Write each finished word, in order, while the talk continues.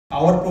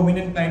Our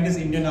prominent client is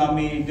Indian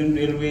Army, Indian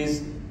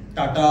Railways,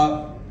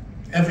 Tata,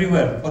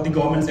 everywhere for the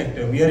government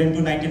sector. We are into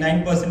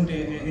 99%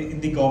 in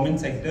the government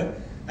sector.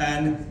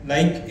 And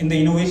like in the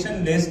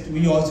innovation list,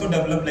 we also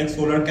develop like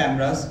solar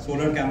cameras for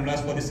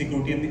the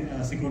security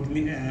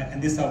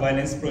and the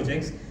surveillance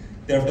projects.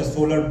 Thereafter,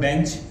 solar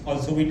bench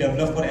also we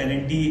develop for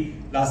L&T,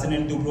 Larsen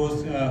and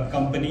Toubro's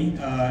company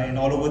in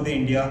all over the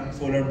India,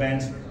 solar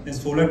bench. Then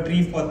solar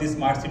tree for the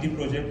smart city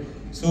project.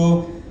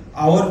 So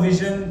our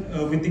vision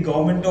with the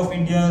government of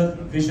India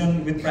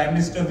vision, with Prime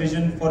Minister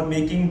vision for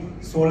making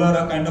solar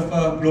a kind of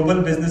a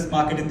global business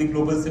market in the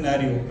global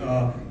scenario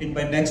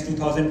by next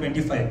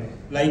 2025.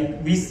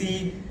 Like we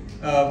see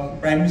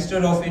Prime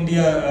Minister of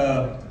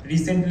India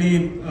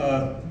recently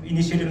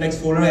initiated like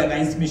Solar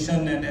Alliance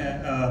mission and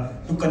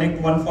to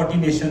connect 140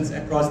 nations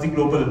across the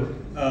global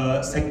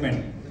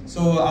segment.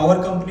 So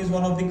our company is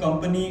one of the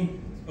company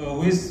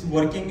who is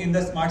working in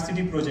the smart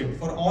city project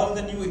for all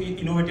the new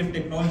innovative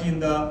technology in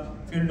the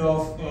field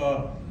of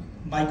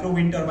micro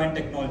wind turbine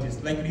technologies.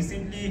 Like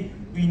recently,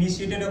 we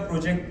initiated a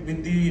project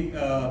with the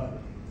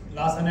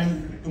Larsen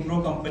and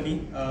Toubro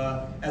company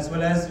as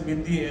well as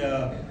with the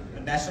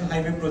National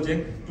Highway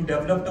project to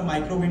develop the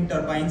micro wind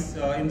turbines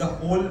in the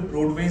whole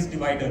roadways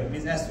divider.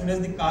 Means as soon as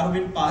the car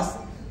will pass,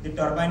 the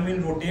turbine will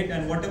rotate,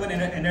 and whatever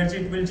energy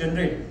it will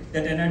generate,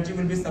 that energy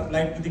will be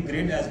supplied to the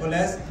grid as well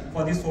as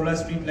for the solar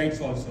street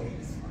lights also.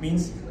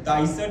 Means the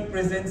Ascent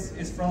presence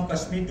is from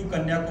Kashmir to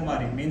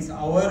Kanyakumari. Means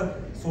our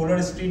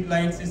solar street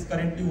lights is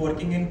currently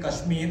working in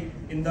Kashmir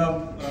in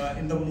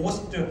the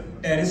most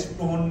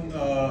terrace-prone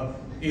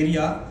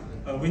area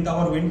with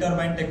our wind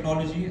turbine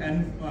technology,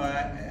 and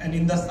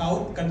in the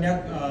south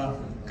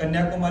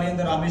Kanyakumari and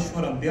the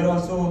Rameshwaram, there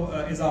also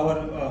is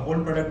our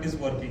whole product is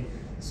working.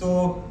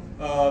 So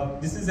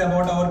this is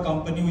about our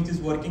company which is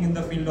working in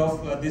the field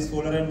of this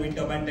solar and wind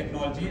turbine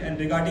technology. And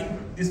regarding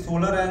this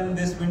solar and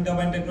this wind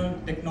turbine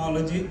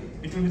technology,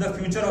 it will be the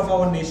future of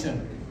our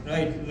nation,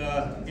 right?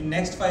 In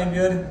next 5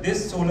 years,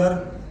 this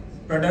solar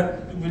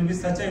product will be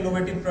such an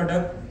innovative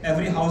product.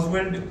 Every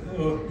household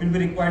will be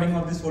requiring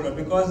of this solar,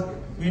 because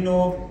we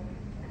know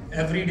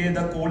every day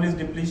the coal is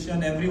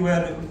depletion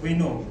everywhere, we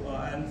know.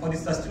 And for the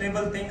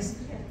sustainable things,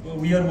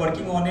 we are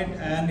working on it.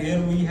 And here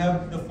we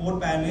have the 4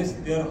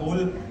 panelists. Their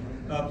whole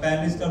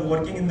panelists are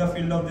working in the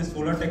field of this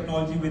solar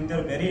technology with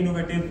their very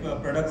innovative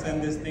products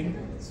and this thing.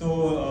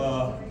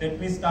 So let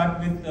me start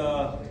with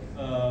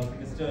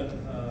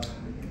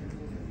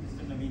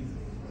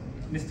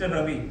Mr.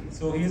 Ravi.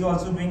 So he is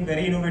also doing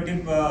very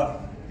innovative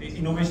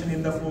innovation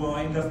in the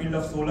field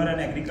of solar and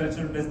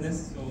agricultural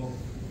business. So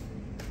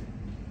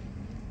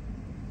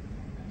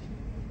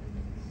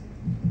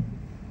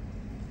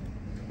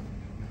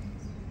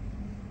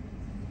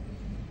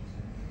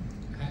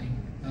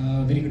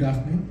very good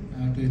afternoon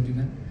to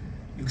everyone.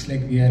 Looks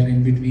like we are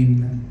in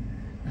between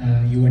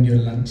you and your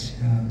lunch,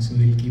 so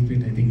we'll keep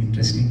it, I think,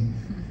 interesting.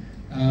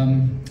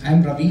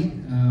 I'm Ravi.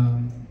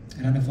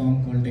 I run a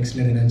firm called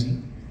Dexler Energy.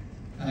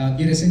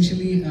 We are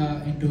essentially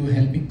into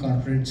helping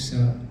corporates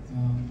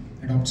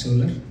adopt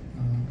solar.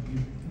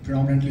 We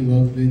predominantly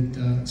work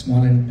with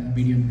small and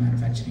medium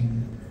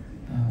manufacturing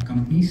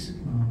companies